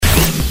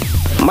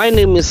My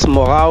name is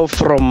Mogau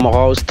from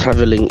Mogau's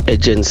Traveling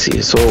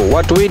Agency. So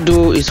what we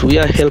do is we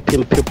are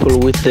helping people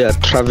with their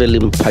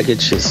traveling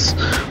packages,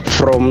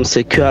 from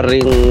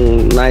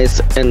securing nice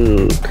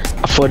and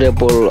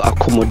affordable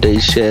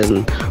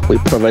accommodation. We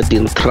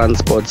providing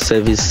transport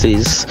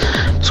services.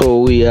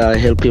 So we are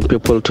helping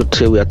people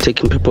we are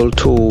taking people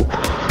to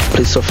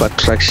places of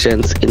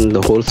attractions in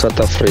the whole South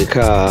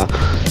Africa,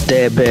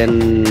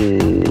 Durban,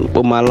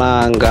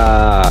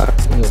 Mpumalanga,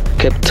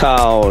 Cape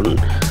Town,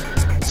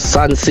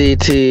 Sun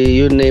City,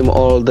 you name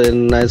all the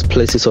nice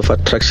places of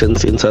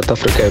attractions in South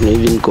Africa, and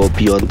even go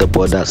beyond the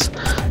borders.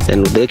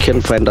 And they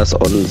can find us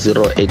on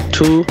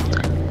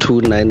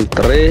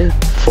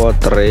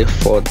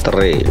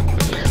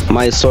 082-293-4343.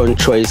 My song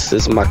choice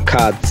is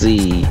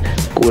Makadzi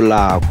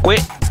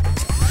Kulakwe.